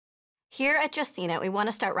Here at Just Seen It, we want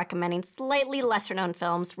to start recommending slightly lesser-known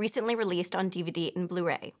films recently released on DVD and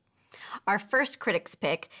Blu-ray. Our first critic's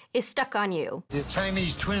pick is Stuck on You. The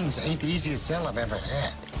Siamese twins ain't the easiest sell I've ever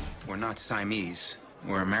had. We're not Siamese.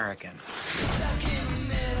 We're American.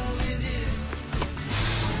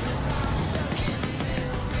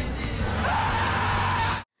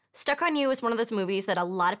 Stuck on You is one of those movies that a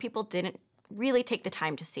lot of people didn't really take the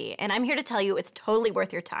time to see, and I'm here to tell you it's totally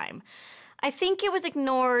worth your time. I think it was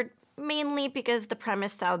ignored mainly because the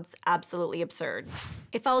premise sounds absolutely absurd.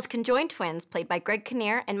 It follows conjoined twins played by Greg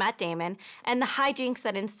Kinnear and Matt Damon and the hijinks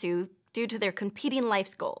that ensue due to their competing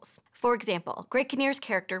life's goals. For example, Greg Kinnear's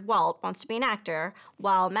character, Walt, wants to be an actor,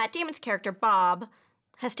 while Matt Damon's character, Bob,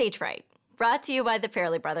 has stage fright. Brought to you by the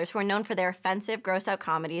Farrelly Brothers, who are known for their offensive, gross-out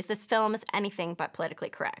comedies, this film is anything but politically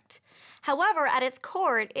correct. However, at its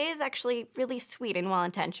core, it is actually really sweet and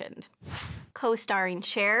well-intentioned. Co-starring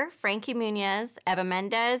Cher, Frankie Muniz, Eva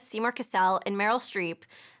Mendes, Seymour Cassel, and Meryl Streep,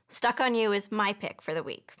 Stuck on You is my pick for the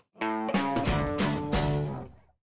week.